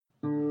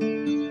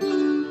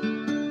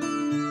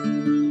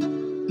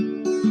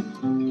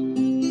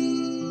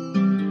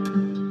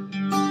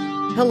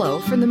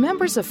Hello from the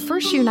members of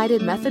First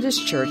United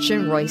Methodist Church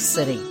in Royse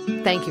City.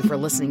 Thank you for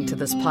listening to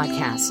this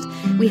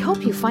podcast. We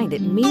hope you find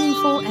it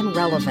meaningful and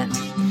relevant.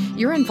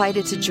 You're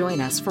invited to join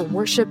us for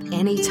worship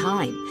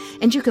anytime,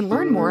 and you can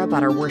learn more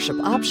about our worship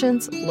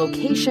options,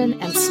 location,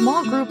 and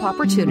small group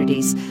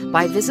opportunities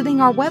by visiting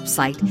our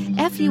website,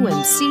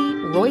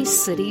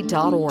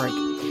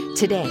 fumcroysecity.org.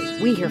 Today,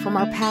 we hear from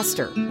our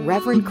pastor,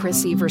 Reverend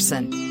Chris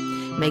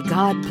Everson. May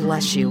God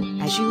bless you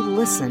as you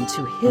listen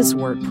to His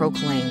word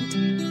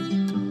proclaimed.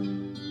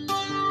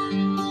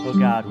 Oh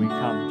God, we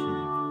come to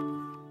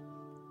you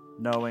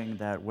knowing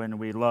that when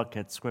we look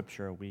at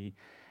Scripture, we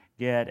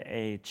get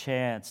a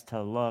chance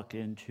to look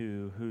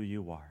into who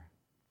you are.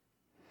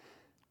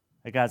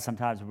 And God,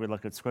 sometimes when we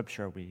look at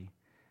Scripture, we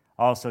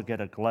also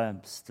get a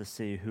glimpse to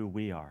see who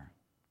we are.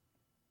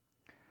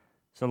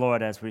 So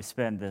Lord, as we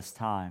spend this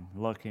time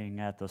looking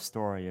at the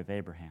story of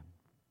Abraham,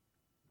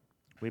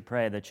 we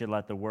pray that you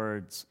let the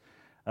words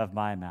of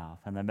my mouth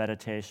and the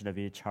meditation of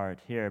each heart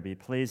here be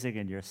pleasing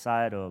in your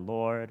sight, O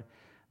Lord,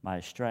 my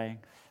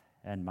strength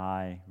and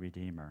my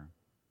Redeemer.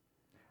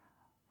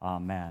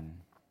 Amen.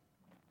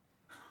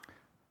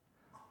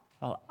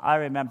 Well, I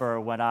remember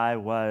when I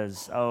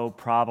was,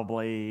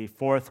 probably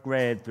 4th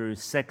grade through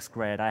 6th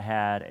grade, I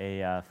had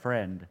a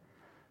friend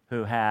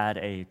who had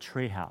a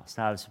treehouse.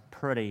 That was a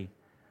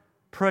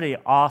pretty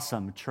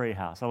awesome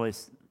treehouse. At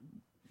least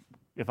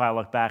if I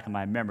look back in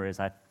my memories,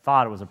 I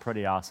thought it was a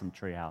pretty awesome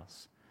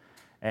treehouse.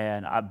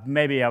 And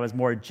maybe I was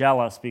more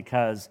jealous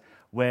because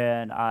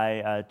when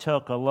I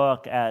took a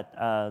look at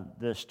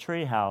this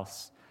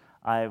treehouse,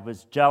 I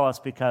was jealous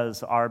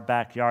because our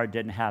backyard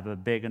didn't have a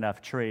big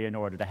enough tree in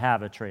order to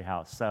have a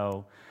treehouse.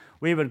 So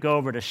we would go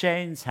over to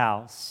Shane's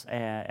house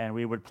and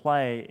we would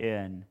play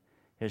in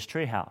his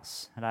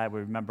treehouse. And I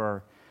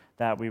remember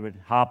that we would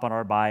hop on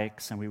our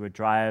bikes and we would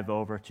drive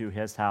over to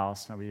his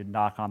house and we would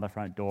knock on the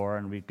front door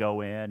and we'd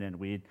go in and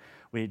we'd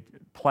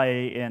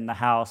play in the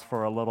house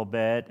for a little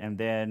bit, and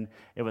then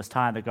it was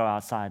time to go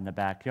outside in the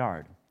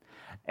backyard.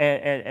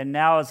 And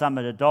now as I'm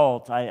an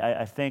adult,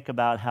 I think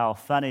about how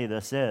funny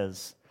this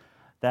is,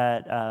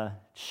 that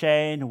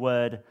Shane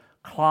would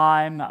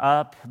climb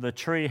up the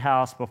tree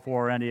house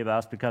before any of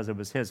us because it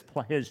was his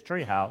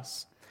tree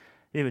house.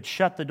 He would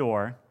shut the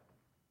door,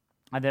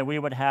 and then we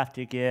would have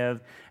to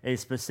give a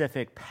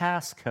specific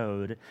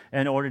passcode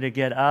in order to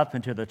get up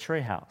into the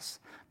tree house.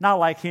 Not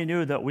like he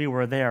knew that we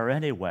were there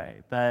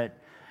anyway, but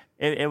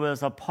it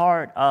was a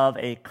part of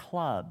a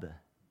club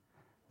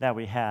that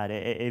we had,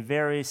 a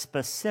very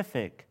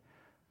specific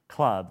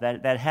club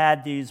that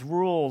had these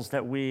rules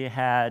that we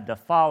had to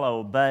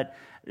follow, but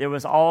it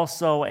was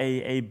also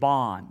a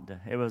bond.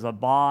 It was a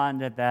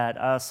bond that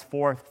us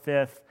 4th,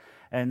 5th,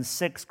 and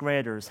 6th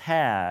graders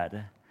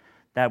had,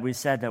 that we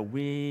said that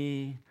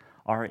we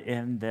are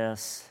in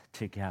this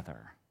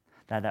together,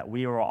 that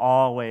we were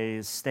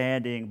always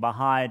standing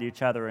behind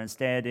each other and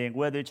standing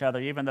with each other,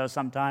 even though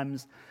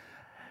sometimes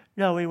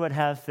we would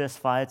have fist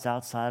fights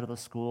outside of the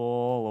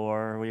school,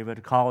 or we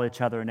would call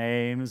each other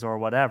names or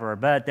whatever.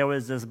 But there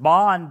was this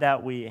bond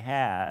that we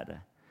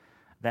had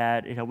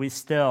that we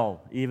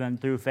still, even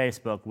through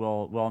Facebook,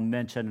 will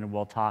mention and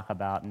we'll talk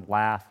about and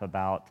laugh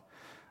about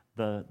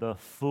the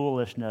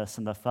foolishness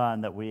and the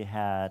fun that we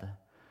had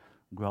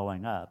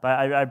growing up.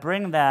 I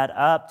bring that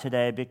up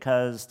today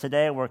because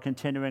today we're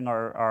continuing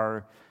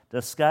our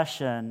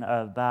discussion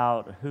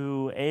about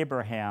who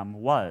Abraham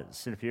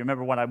was. And if you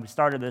remember when I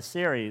started this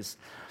series,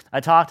 I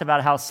talked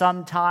about how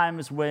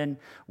sometimes when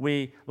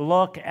we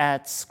look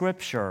at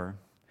Scripture,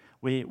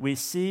 we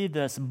see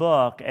this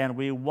book and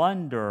we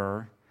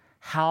wonder,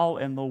 how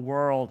in the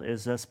world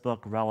is this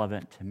book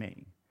relevant to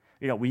me?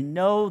 We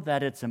know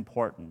that it's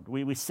important.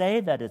 We say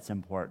that it's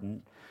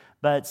important,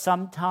 but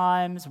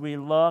sometimes we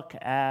look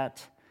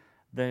at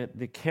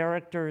the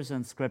characters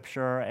in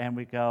Scripture and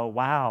we go,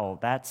 wow,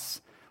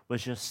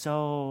 was just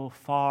so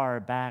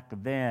far back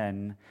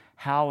then.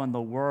 How in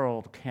the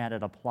world can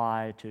it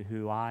apply to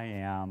who I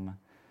am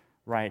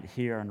right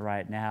here and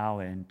right now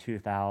in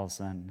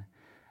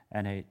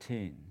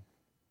 2018?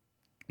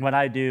 When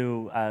I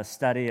do a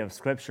study of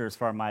Scriptures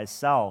for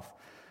myself,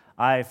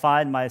 I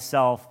find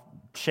myself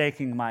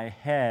shaking my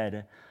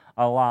head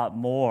a lot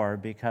more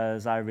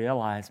because I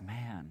realize,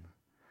 man,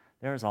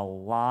 there's a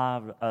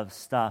lot of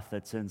stuff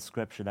that's in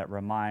Scripture that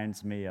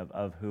reminds me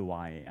of who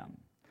I am.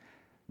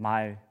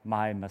 My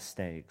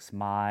mistakes,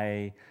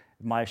 my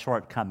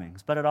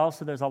shortcomings. But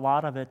there's a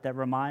lot of it that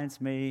reminds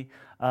me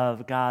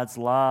of God's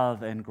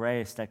love and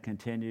grace that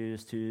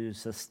continues to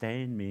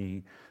sustain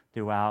me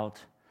throughout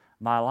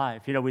my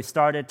life. We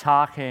started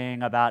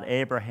talking about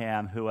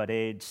Abraham, who at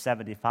age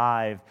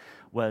 75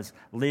 was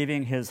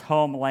leaving his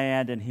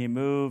homeland and he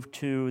moved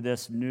to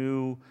this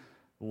new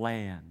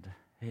land.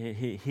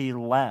 He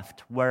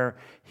left where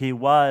he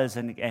was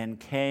and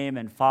came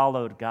and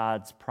followed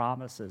God's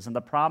promises. And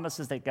the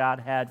promises that God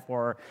had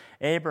for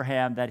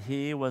Abraham, that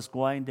he was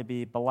going to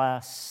be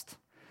blessed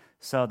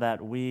so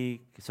that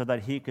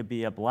he could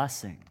be a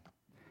blessing.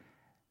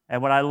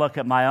 And when I look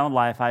at my own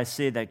life, I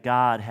see that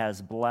God has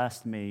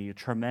blessed me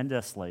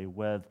tremendously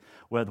with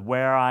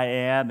where I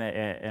am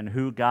and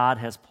who God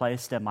has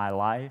placed in my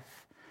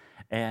life.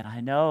 And I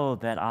know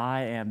that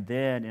I am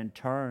then, in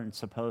turn,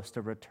 supposed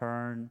to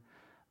return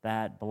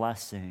that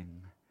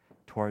blessing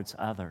towards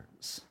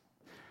others.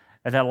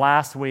 And then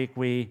last week,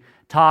 we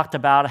talked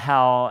about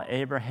how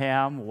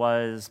Abraham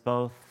was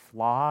both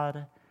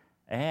flawed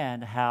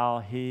and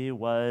how he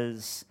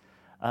was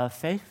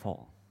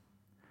faithful.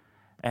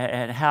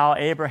 And how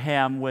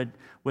Abraham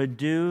would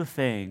do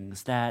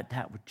things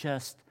that would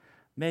just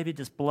maybe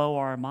just blow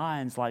our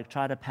minds, like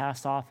try to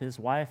pass off his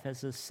wife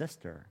as his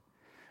sister.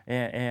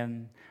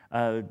 And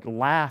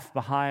laugh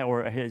behind,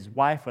 or his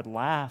wife would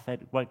laugh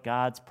at what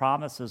God's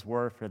promises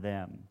were for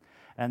them.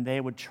 And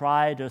they would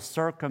try to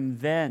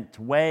circumvent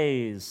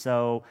ways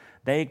so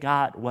they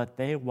got what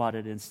they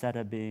wanted instead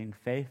of being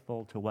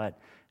faithful to what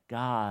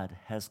God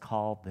has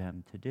called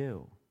them to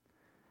do.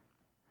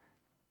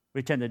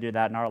 We tend to do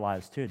that in our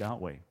lives too,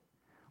 don't we?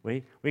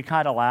 We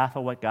kind of laugh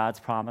at what God's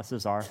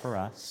promises are for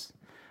us.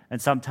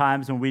 And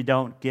sometimes when we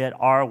don't get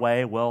our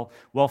way, we'll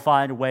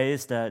find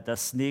ways to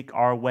sneak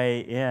our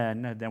way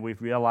in, and then we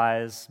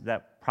realize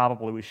that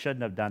probably we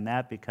shouldn't have done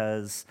that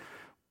because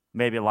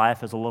maybe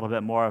life is a little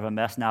bit more of a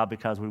mess now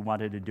because we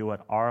wanted to do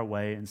it our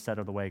way instead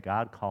of the way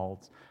God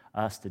called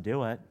us to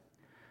do it.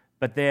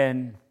 But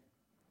then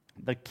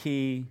the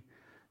key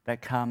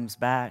that comes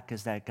back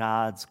is that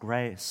God's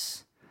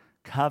grace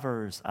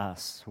covers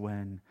us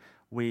when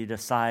we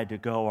decide to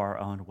go our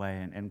own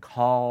way and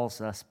calls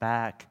us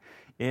back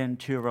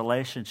into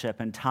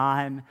relationship. And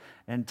time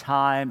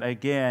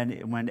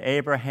again, when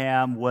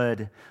Abraham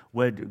would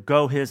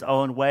go his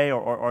own way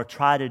or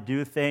try to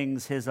do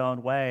things his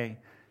own way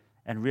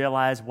and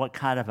realize what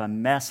kind of a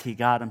mess he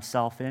got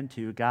himself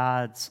into,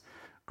 God's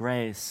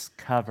grace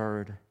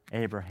covered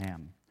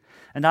Abraham.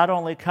 And not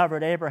only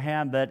covered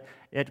Abraham, but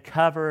it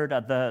covered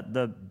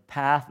the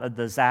path of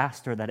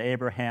disaster that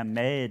Abraham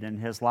made in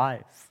his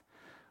life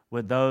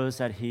with those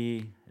that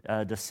he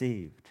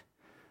deceived,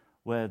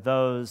 with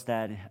those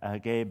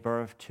that gave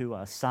birth to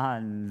a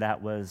son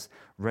that was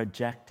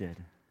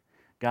rejected.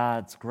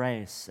 God's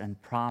grace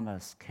and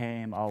promise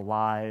came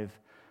alive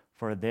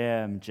for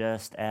them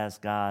just as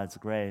God's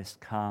grace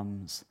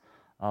comes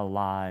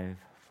alive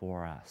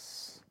for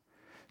us.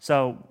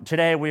 So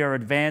today we are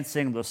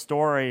advancing the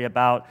story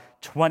about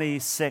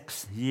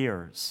 26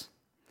 years.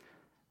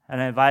 And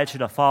I invite you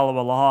to follow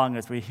along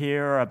as we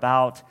hear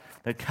about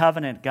the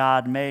covenant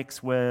God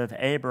makes with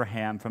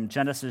Abraham from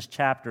Genesis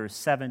chapter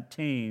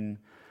 17,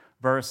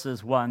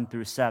 verses 1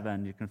 through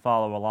 7. You can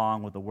follow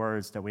along with the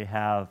words that we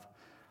have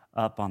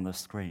up on the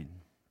screen.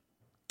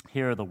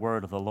 Hear the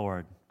word of the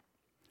Lord.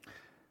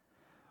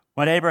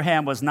 When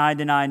Abraham was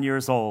 99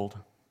 years old,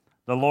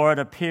 the Lord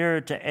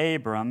appeared to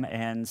Abram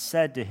and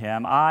said to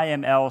him, I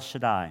am El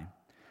Shaddai.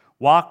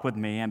 Walk with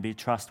me and be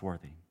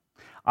trustworthy.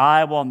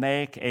 I will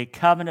make a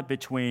covenant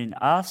between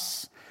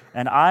us,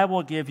 and I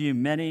will give you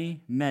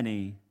many,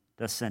 many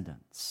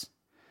descendants.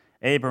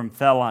 Abram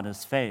fell on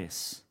his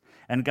face,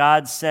 and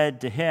God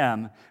said to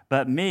him,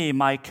 But me,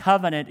 my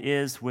covenant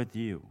is with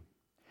you.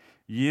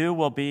 You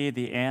will be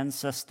the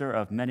ancestor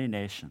of many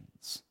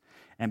nations.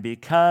 And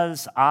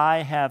because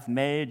I have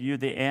made you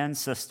the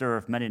ancestor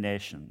of many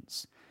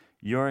nations,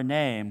 your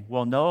name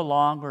will no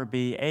longer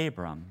be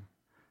Abram,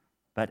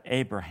 but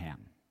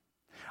Abraham.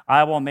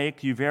 I will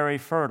make you very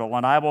fertile,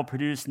 and I will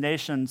produce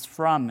nations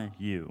from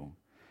you,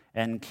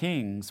 and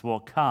kings will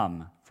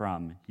come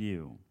from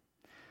you.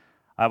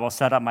 I will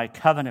set up my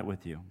covenant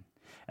with you,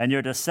 and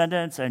your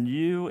descendants, and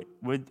you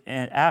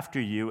after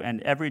you,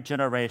 and every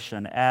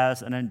generation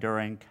as an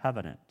enduring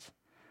covenant.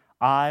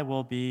 I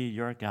will be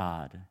your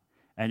God,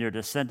 and your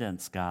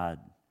descendants' God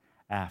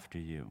after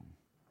you.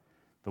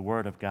 The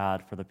word of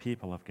God for the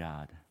people of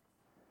God.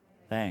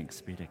 Thanks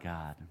be to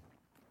God.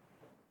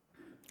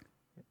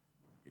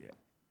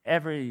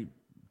 Every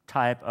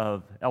type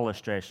of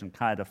illustration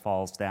kind of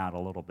falls down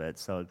a little bit,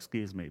 so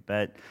excuse me.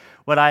 But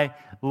when I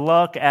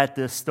look at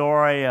the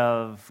story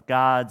of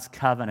God's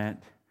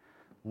covenant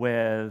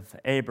with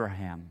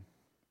Abraham,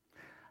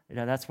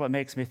 that's what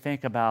makes me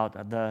think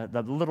about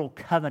the little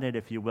covenant,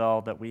 if you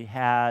will, that we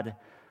had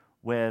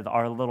with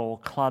our little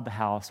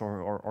clubhouse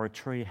or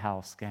tree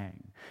house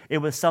gang. It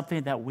was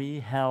something that we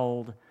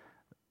held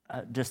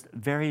just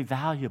very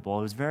valuable.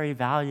 It was very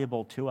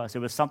valuable to us. It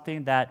was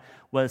something that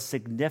was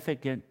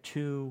significant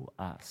to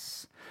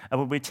us. And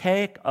when we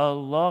take a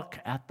look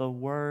at the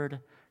word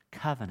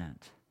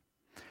covenant,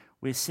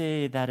 we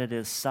see that it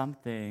is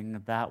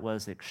something that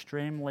was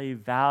extremely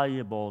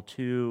valuable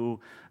to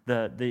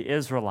the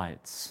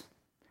Israelites.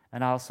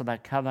 And also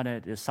that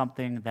covenant is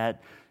something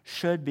that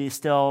should be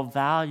still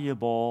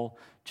valuable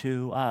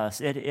to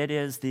us. It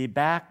is the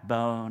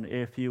backbone,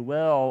 if you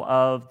will,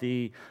 of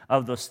the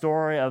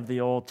story of the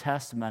Old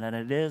Testament, and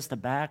it is the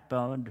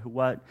backbone to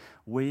what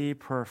we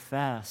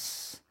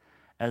profess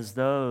as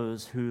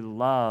those who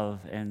love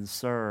and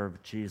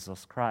serve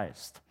Jesus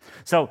Christ.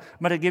 So I'm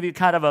going to give you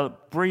kind of a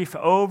brief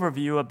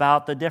overview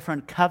about the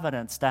different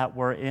covenants that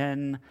were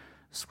in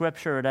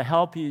Scripture to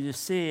help you to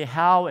see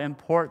how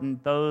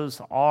important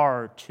those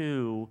are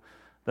to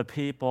the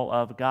people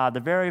of God. The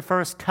very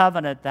first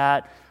covenant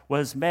that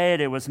was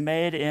made, it was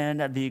made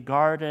in the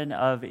Garden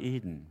of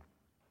Eden.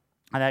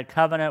 And that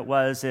covenant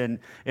was in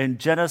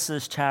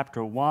Genesis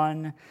chapter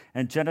 1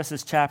 and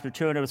Genesis chapter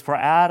 2, and it was for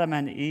Adam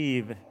and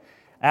Eve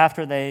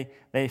after they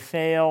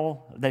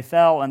fell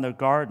in the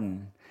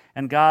garden.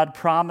 And God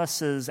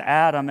promises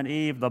Adam and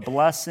Eve the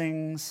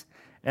blessings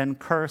and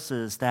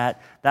curses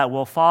that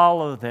will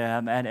follow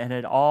them, and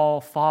it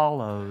all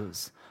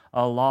follows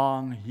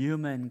along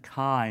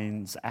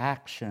humankind's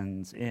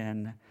actions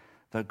in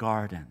the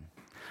garden.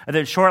 And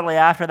then shortly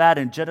after that,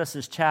 in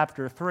Genesis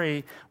chapter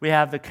 3, we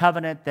have the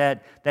covenant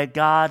that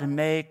God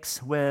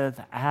makes with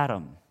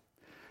Adam.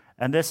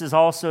 And this is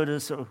also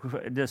just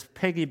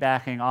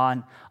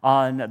piggybacking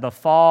on the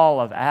fall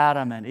of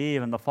Adam and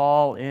Eve and the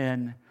fall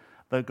in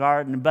the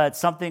garden. But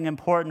something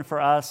important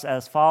for us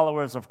as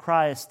followers of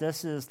Christ,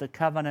 this is the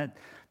covenant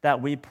that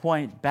we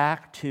point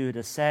back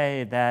to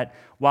say that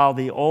while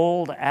the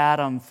old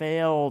Adam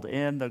failed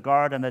in the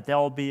garden, that there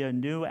will be a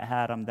new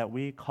Adam that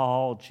we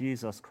call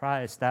Jesus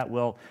Christ that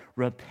will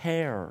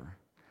repair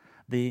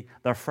the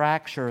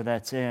fracture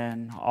that's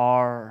in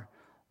our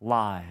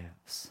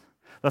lives.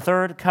 The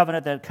third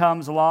covenant that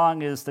comes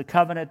along is the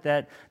covenant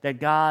that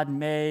God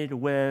made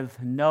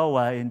with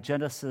Noah in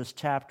Genesis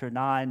chapter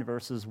 9,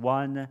 verses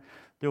 1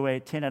 through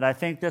 18. And I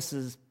think this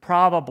is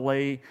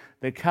probably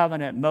the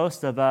covenant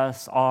most of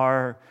us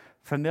are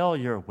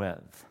familiar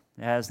with.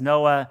 As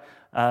Noah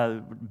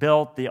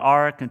built the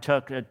ark and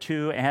took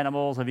 2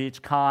 animals of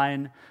each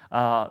kind,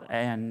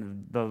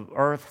 and the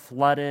earth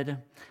flooded.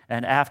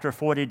 And after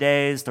 40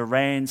 days, the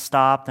rain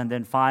stopped, and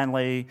then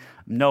finally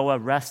Noah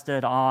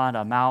rested on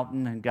a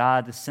mountain, and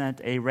God sent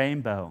a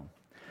rainbow.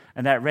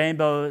 And that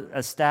rainbow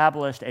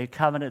established a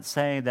covenant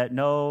saying that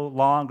no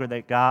longer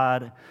that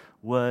God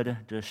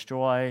would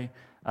destroy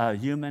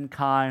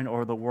humankind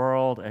or the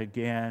world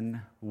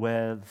again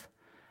with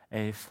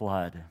a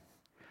flood.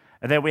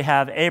 And then we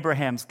have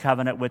Abraham's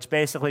covenant, which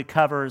basically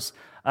covers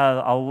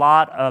a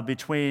lot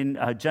between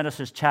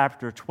Genesis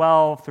chapter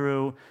 12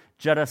 through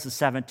Genesis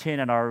 17.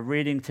 And our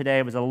reading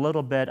today was a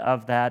little bit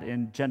of that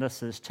in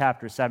Genesis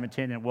chapter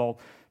 17, and we'll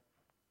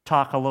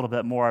talk a little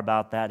bit more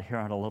about that here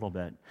in a little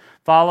bit.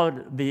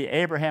 Followed the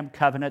Abraham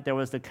covenant, there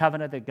was the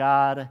covenant that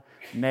God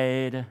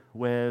made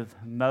with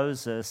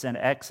Moses in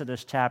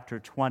Exodus chapter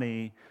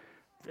 20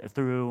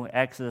 through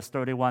Exodus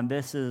 31.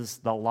 This is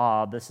the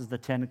law. This is the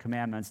 10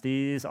 Commandments.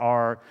 These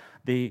are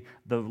the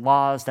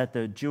laws that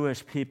the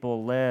Jewish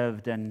people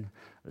lived and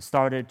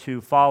started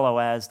to follow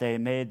as they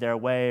made their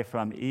way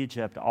from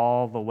Egypt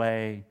all the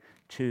way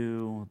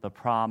to the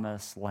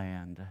Promised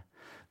Land.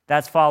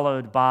 That's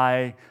followed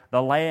by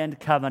the land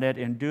covenant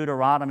in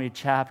Deuteronomy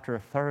chapter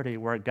 30,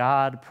 where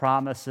God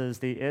promises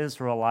the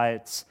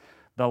Israelites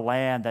the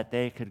land that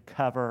they could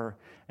cover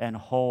and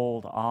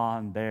hold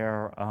on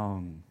their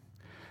own.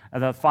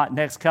 And the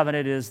next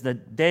covenant is the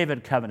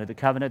David covenant, the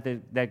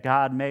covenant that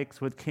God makes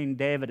with King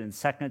David in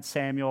 2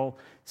 Samuel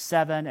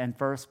 7 and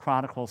 1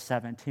 Chronicles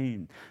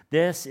 17.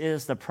 This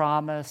is the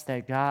promise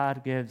that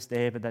God gives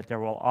David, that there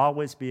will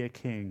always be a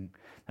king,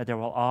 that there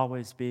will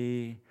always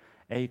be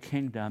a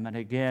kingdom. And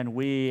again,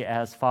 we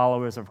as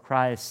followers of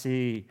Christ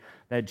see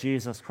that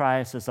Jesus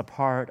Christ is a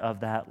part of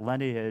that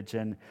lineage,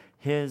 and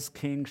his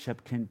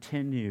kingship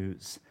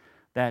continues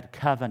that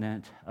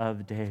covenant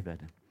of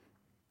David.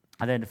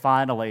 And then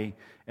finally,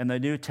 in the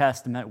New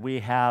Testament, we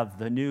have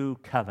the new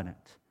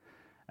covenant.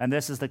 And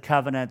this is the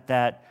covenant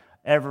that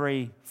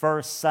every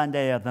first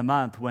Sunday of the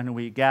month, when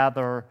we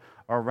gather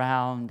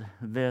around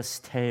this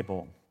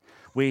table,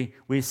 we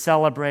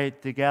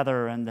celebrate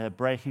together in the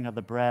breaking of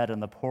the bread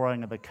and the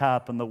pouring of the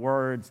cup and the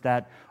words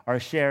that are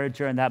shared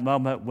during that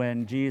moment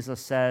when Jesus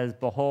says,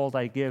 "Behold,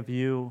 I give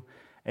you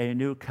a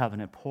new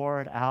covenant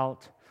poured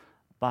out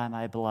by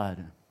my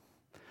blood,"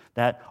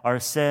 that our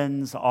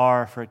sins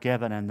are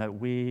forgiven and that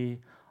we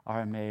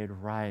are made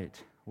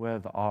right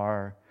with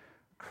our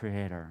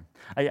Creator.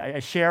 I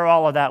share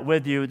all of that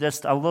with you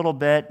just a little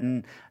bit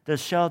and to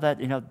show that,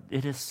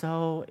 it is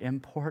so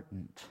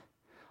important.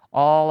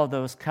 All of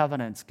those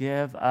covenants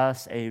give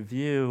us a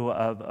view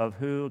of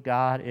who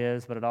God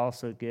is, but it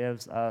also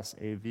gives us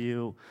a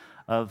view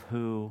of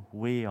who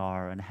we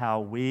are and how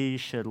we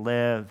should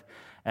live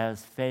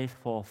as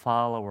faithful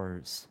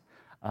followers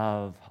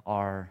of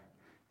our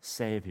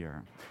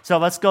Savior. So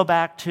let's go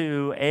back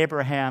to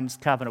Abraham's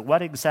covenant.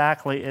 What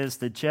exactly is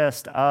the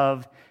gist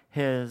of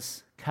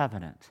his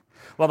covenant?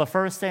 Well, the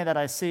first thing that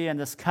I see in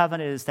this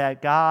covenant is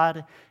that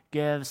God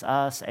gives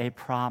us a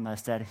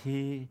promise that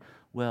he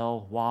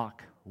will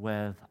walk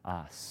with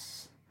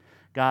us.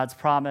 God's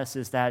promise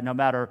is that no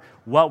matter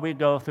what we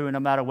go through, no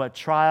matter what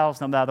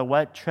trials, no matter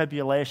what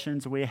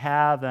tribulations we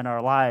have in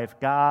our life,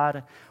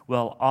 God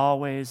will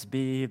always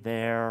be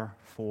there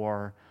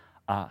for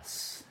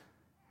us.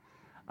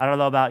 I don't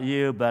know about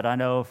you, but I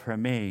know for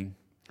me,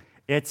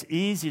 it's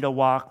easy to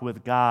walk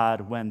with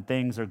God when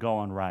things are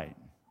going right.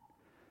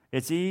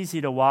 It's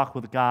easy to walk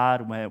with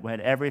God when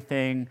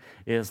everything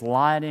is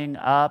lining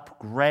up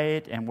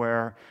great and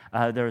where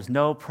there's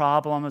no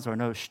problems or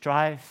no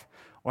strife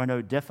or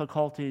no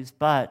difficulties.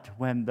 But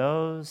when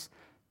those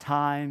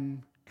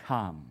times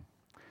come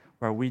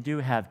where we do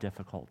have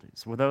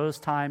difficulties, where those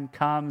time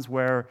comes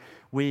where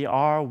we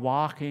are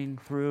walking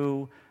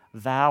through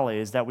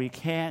valleys, that we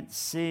can't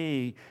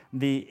see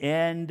the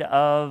end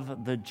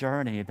of the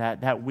journey,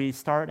 that we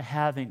start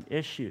having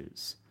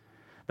issues.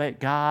 But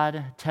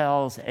God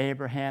tells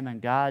Abraham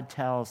and God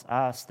tells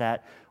us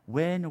that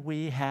when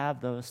we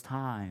have those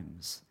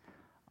times,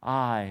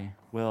 I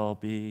will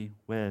be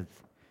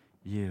with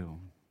you.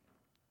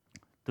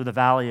 Through the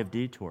valley of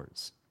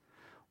detours,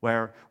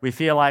 where we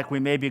feel like we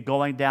may be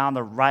going down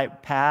the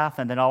right path,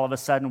 and then all of a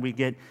sudden we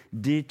get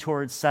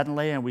detoured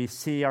suddenly and we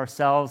see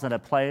ourselves in a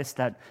place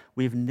that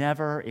we've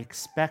never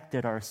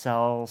expected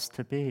ourselves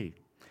to be.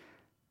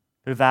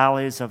 Through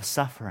valleys of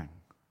suffering,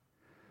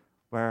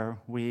 where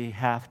we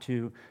have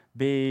to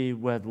be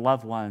with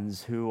loved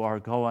ones who are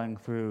going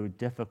through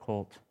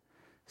difficult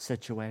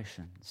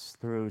situations,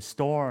 through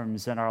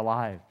storms in our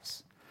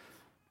lives,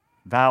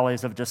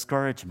 valleys of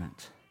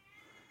discouragement,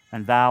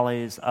 and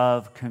valleys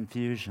of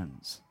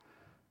confusions.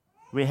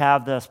 We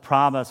have this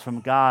promise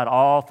from God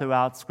all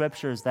throughout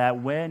Scriptures that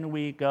when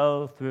we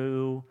go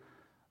through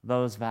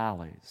those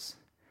valleys,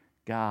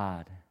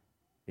 God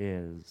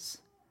is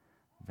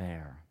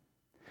there.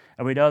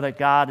 And we know that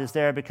God is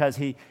there because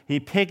he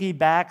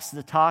piggybacks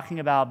the talking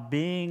about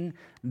being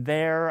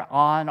there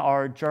on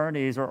our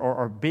journeys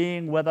or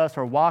being with us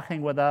or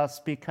walking with us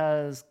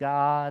because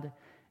God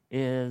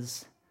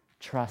is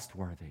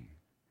trustworthy.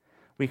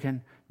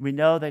 We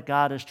know that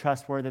God is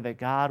trustworthy, that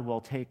God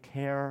will take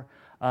care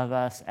of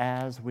us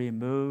as we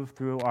move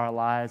through our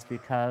lives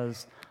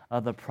because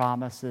of the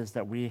promises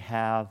that we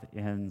have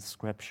in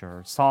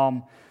Scripture.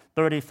 Psalm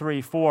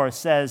 33:4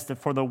 says that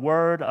for the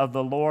word of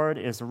the Lord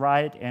is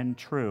right and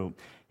true.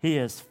 He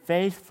is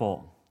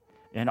faithful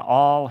in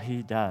all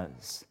he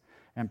does.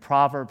 And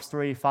Proverbs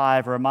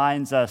 3:5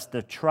 reminds us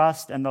to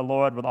trust in the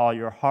Lord with all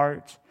your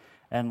heart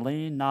and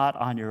lean not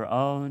on your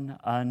own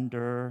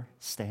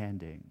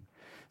understanding.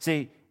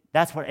 See,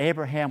 that's what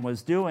Abraham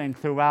was doing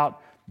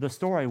throughout the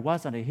story,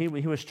 wasn't he?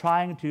 He was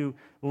trying to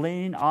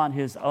lean on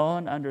his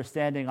own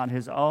understanding, on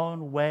his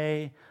own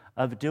way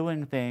of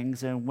doing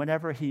things, and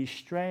whenever he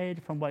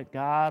strayed from what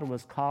God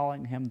was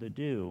calling him to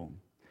do,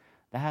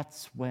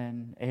 that's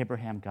when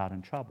Abraham got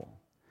in trouble.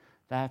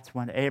 That's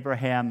when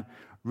Abraham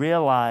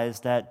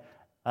realized that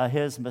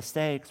his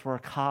mistakes were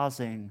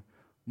causing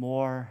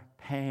more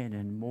pain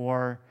and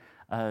more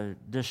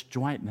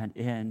disjointment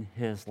in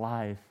his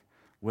life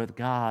with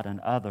God and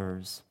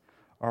others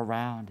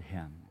around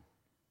him.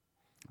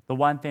 The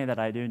one thing that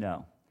I do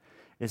know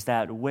is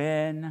that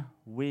when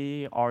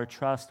we are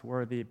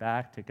trustworthy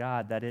back to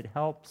God, that it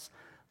helps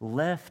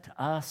lift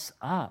us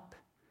up.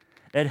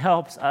 It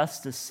helps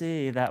us to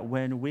see that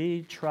when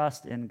we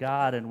trust in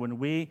God and when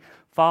we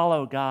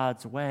follow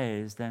God's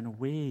ways, then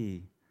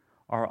we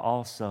are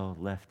also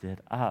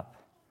lifted up.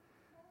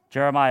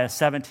 Jeremiah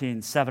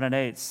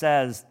 17:7-8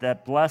 says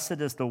that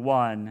blessed is the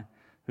one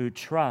who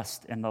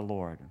trusts in the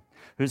Lord,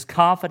 whose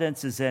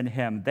confidence is in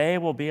him. They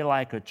will be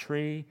like a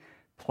tree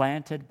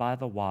planted by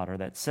the water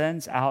that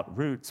sends out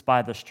roots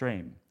by the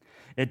stream.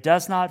 It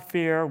does not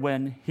fear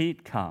when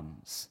heat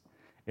comes.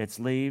 Its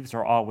leaves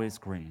are always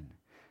green,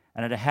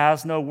 and it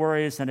has no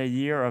worries in a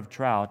year of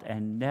drought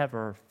and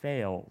never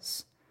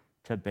fails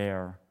to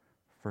bear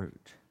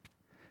fruit.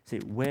 See,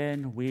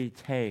 when we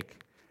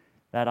take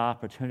that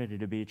opportunity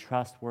to be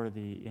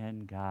trustworthy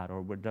in God,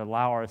 or would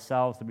allow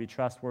ourselves to be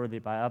trustworthy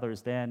by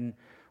others, then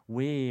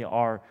we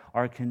are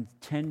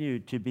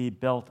continued to be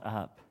built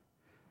up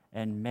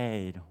and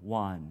made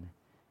one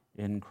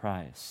in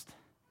Christ.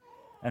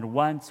 And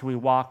once we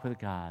walk with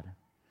God,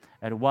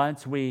 and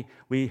once we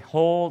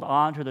hold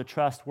on to the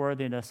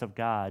trustworthiness of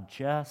God,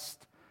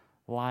 just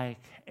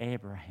like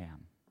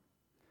Abraham,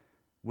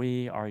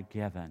 we are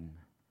given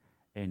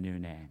a new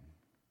name.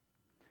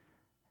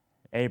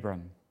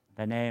 Abram,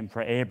 the name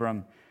for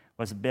Abram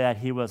was that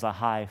he was a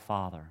high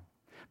father.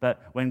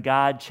 But when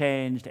God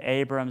changed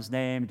Abram's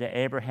name to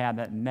Abraham,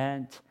 it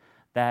meant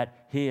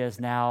that he is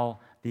now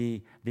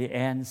the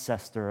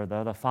ancestor,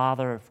 the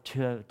father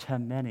to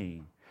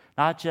many.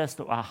 Not just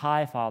a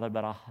high father,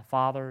 but a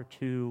father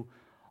to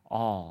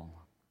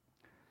all.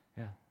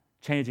 Yeah.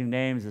 Changing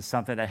names is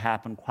something that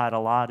happened quite a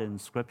lot in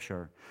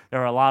Scripture. There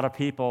are a lot of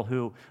people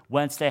who,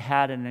 once they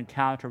had an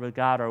encounter with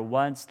God or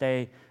once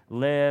they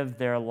lived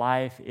their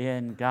life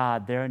in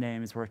God, their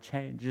names were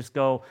changed. Just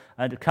go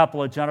a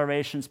couple of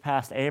generations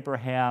past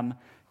Abraham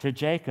to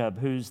Jacob,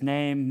 whose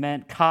name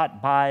meant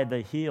caught by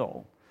the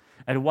heel.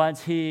 And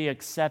once he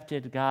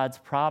accepted God's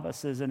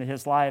promises in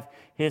his life,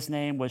 his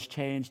name was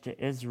changed to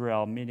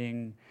Israel,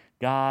 meaning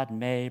God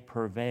may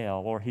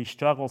prevail, or he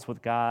struggles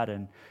with God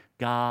and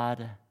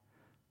God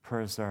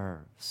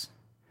preserves.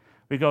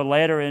 We go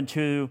later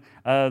into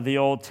the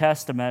Old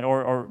Testament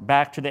or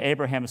back to the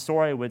Abraham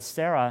story with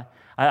Sarah.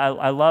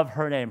 I love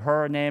her name.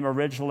 Her name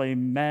originally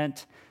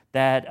meant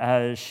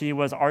that she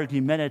was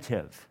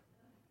argumentative.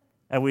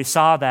 And we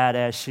saw that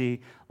as she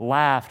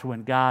laughed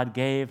when God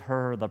gave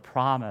her the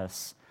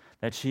promise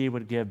that she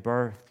would give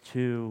birth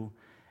to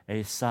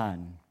a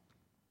son.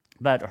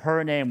 But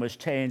her name was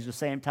changed the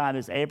same time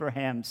as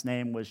Abraham's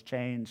name was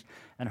changed,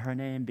 and her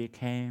name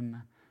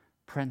became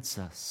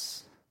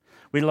Princess.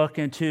 We look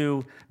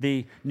into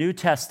the New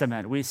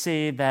Testament. We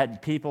see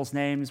that people's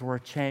names were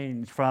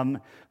changed from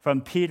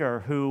Peter,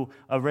 who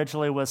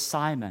originally was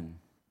Simon,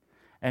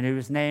 and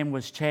whose name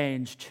was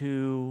changed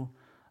to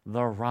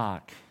the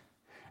Rock.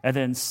 And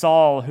then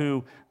Saul,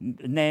 whose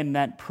name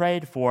meant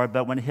prayed for,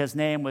 but when his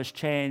name was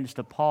changed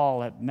to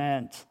Paul, it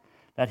meant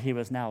that he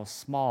was now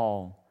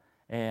small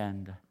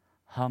and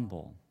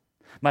humble.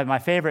 My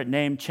favorite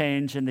name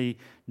change in the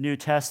New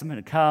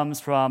Testament comes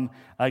from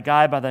a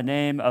guy by the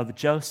name of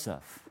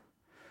Joseph.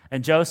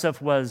 And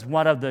Joseph was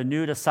one of the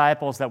new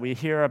disciples that we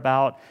hear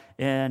about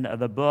in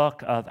the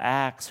book of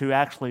Acts, who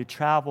actually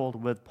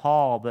traveled with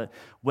Paul. But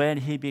when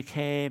he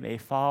became a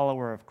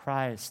follower of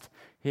Christ,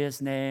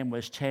 his name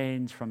was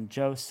changed from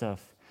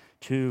Joseph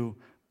to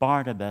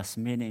Barnabas,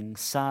 meaning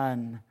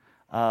son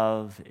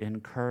of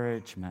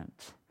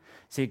encouragement.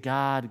 See,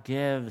 God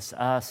gives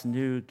us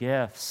new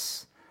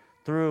gifts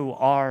through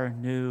our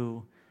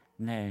new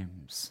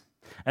names.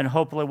 And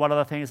hopefully one of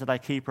the things that I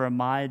keep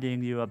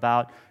reminding you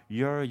about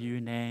your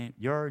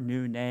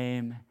new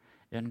name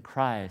in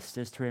Christ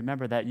is to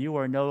remember that you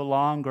are no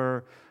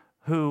longer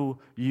who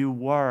you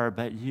were,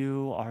 but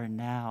you are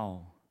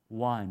now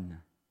one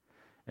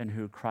in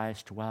who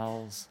Christ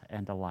dwells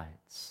and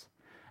delights,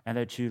 and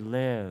that you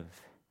live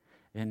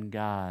in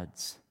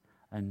God's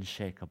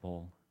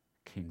unshakable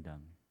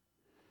kingdom.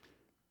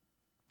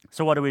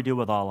 So what do we do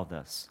with all of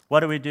this?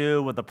 What do we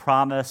do with the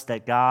promise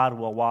that God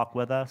will walk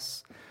with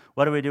us?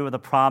 What do we do with the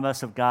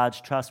promise of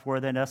God's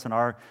trustworthiness and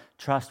our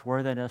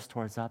trustworthiness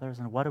towards others?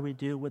 And what do we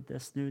do with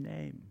this new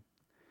name?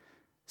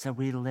 So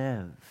we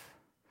live.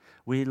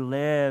 We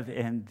live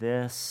in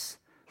this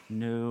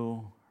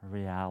new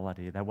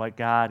reality, that what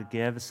God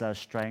gives us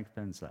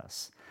strengthens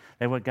us,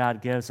 that what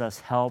God gives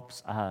us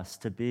helps us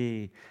to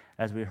be,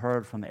 as we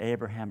heard from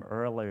Abraham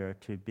earlier,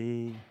 to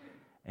be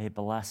a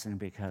blessing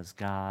because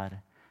God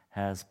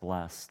has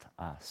blessed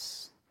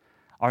us.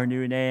 Our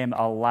new name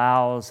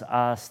allows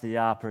us the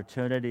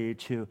opportunity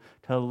to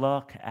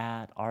look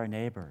at our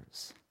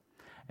neighbors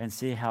and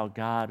see how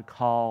God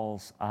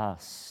calls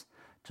us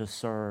to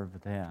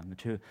serve them,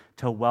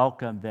 to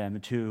welcome them,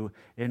 to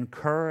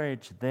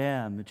encourage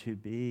them to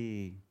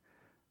be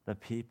the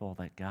people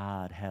that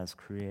God has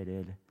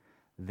created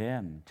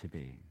them to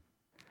be.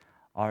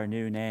 Our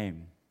new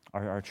name,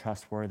 our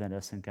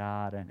trustworthiness in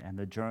God and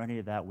the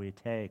journey that we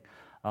take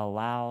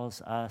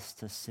allows us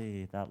to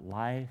see that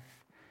life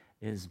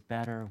is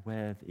better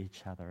with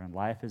each other, and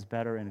life is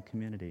better in a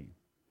community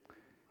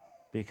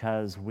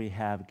because we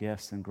have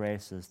gifts and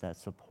graces that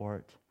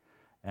support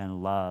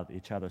and love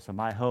each other. So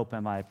my hope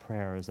and my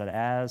prayer is that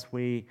as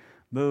we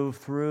move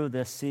through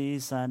this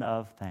season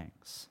of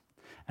thanks,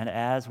 and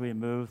as we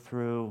move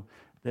through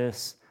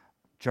this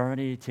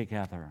journey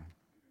together,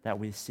 that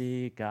we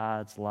see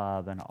God's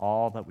love in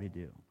all that we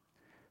do,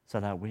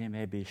 so that we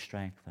may be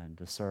strengthened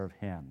to serve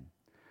Him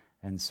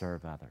and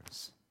serve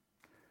others.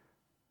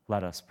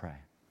 Let us pray.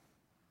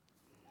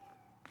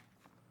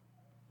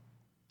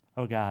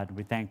 Oh God,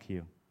 we thank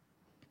you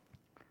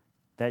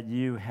that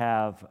you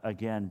have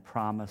again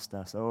promised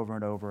us over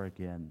and over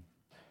again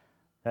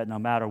that no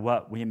matter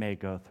what we may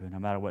go through, no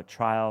matter what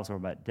trials or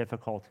what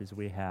difficulties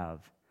we have,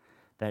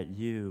 that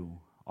you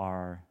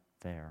are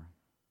there.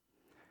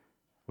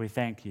 We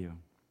thank you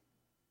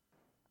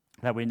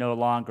that we no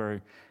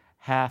longer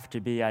have to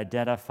be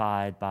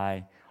identified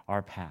by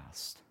our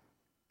past,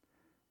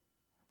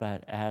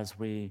 but as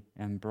we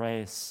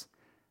embrace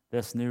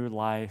this new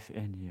life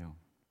in you,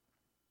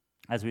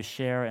 as we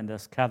share in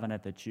this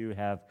covenant that you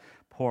have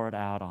poured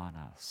out on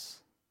us,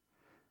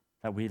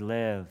 that we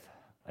live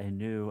a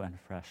new and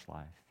fresh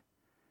life,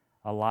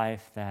 a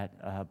life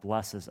that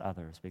blesses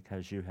others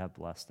because you have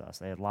blessed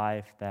us, a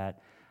life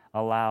that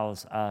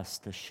allows us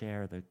to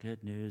share the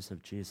good news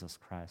of Jesus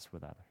Christ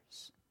with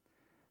others.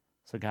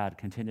 So God,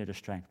 continue to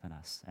strengthen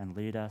us and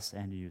lead us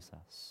and use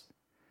us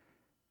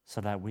so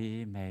that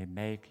we may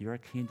make your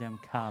kingdom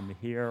come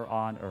here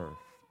on earth.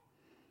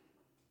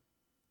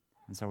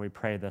 And so we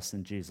pray this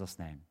in Jesus'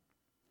 name.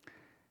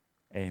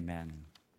 Amen.